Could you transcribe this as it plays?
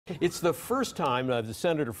It's the first time that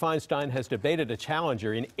Senator Feinstein has debated a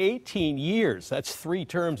challenger in 18 years. That's 3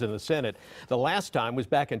 terms in the Senate. The last time was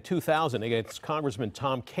back in 2000 against Congressman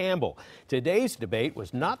Tom Campbell. Today's debate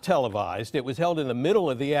was not televised. It was held in the middle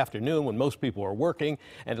of the afternoon when most people are working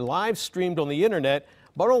and live streamed on the internet,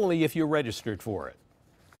 but only if you registered for it.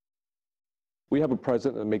 We have a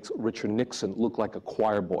president that makes Richard Nixon look like a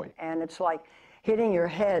choir boy. And it's like hitting your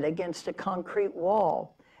head against a concrete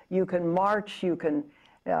wall. You can march, you can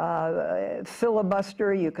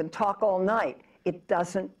filibuster, you can talk all night. It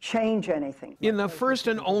doesn't change anything. In the first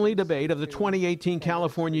and only debate of the 2018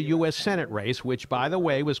 California U.S. Senate race, which, by the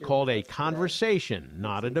way, was called a conversation,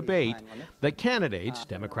 not a debate, the candidates,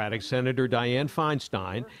 Democratic Senator Dianne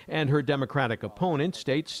Feinstein and her Democratic opponent,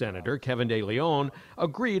 State Senator Kevin De Leon,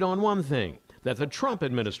 agreed on one thing: that the Trump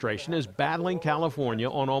administration is battling California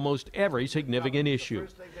on almost every significant issue.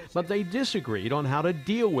 But they disagreed on how to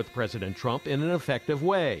deal with President Trump in an effective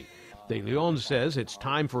way. De Leon says it's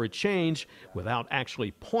time for a change without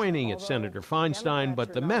actually pointing at Senator Feinstein,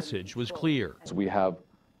 but the message was clear. We have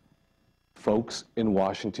folks in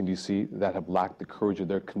Washington, D.C. that have lacked the courage of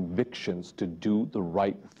their convictions to do the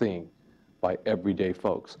right thing by everyday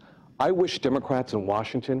folks. I wish Democrats in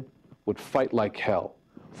Washington would fight like hell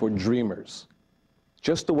for dreamers,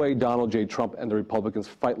 just the way Donald J. Trump and the Republicans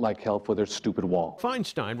fight like hell for their stupid wall.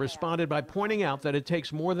 Feinstein responded by pointing out that it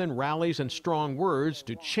takes more than rallies and strong words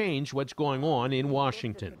to change what's going on in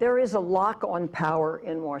Washington. There is a lock on power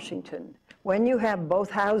in Washington. When you have both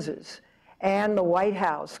houses and the White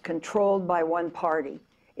House controlled by one party,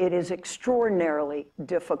 it is extraordinarily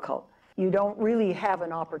difficult. You don't really have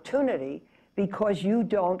an opportunity because you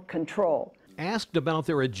don't control. Asked about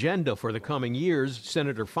their agenda for the coming years,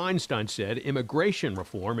 Senator Feinstein said immigration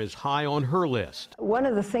reform is high on her list. One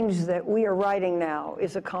of the things that we are writing now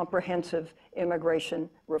is a comprehensive immigration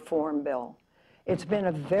reform bill. It's been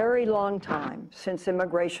a very long time since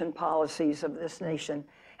immigration policies of this nation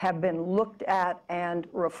have been looked at and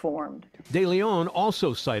reformed. De Leon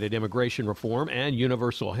also cited immigration reform and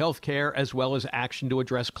universal health care, as well as action to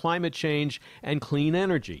address climate change and clean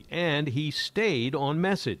energy. And he stayed on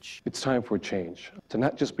message. It's time for a change, to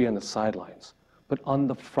not just be on the sidelines, but on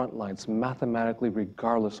the front lines, mathematically,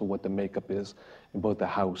 regardless of what the makeup is in both the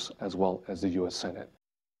House as well as the U.S. Senate.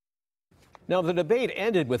 Now, the debate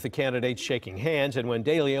ended with the candidates shaking hands, and when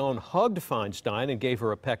De Leon hugged Feinstein and gave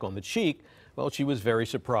her a peck on the cheek, well, she was very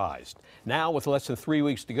surprised. Now, with less than 3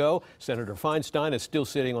 weeks to go, Senator Feinstein is still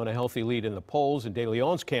sitting on a healthy lead in the polls, and De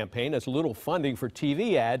Leon's campaign has little funding for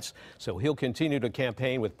TV ads, so he'll continue to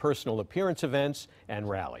campaign with personal appearance events and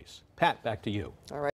rallies. Pat, back to you. All right.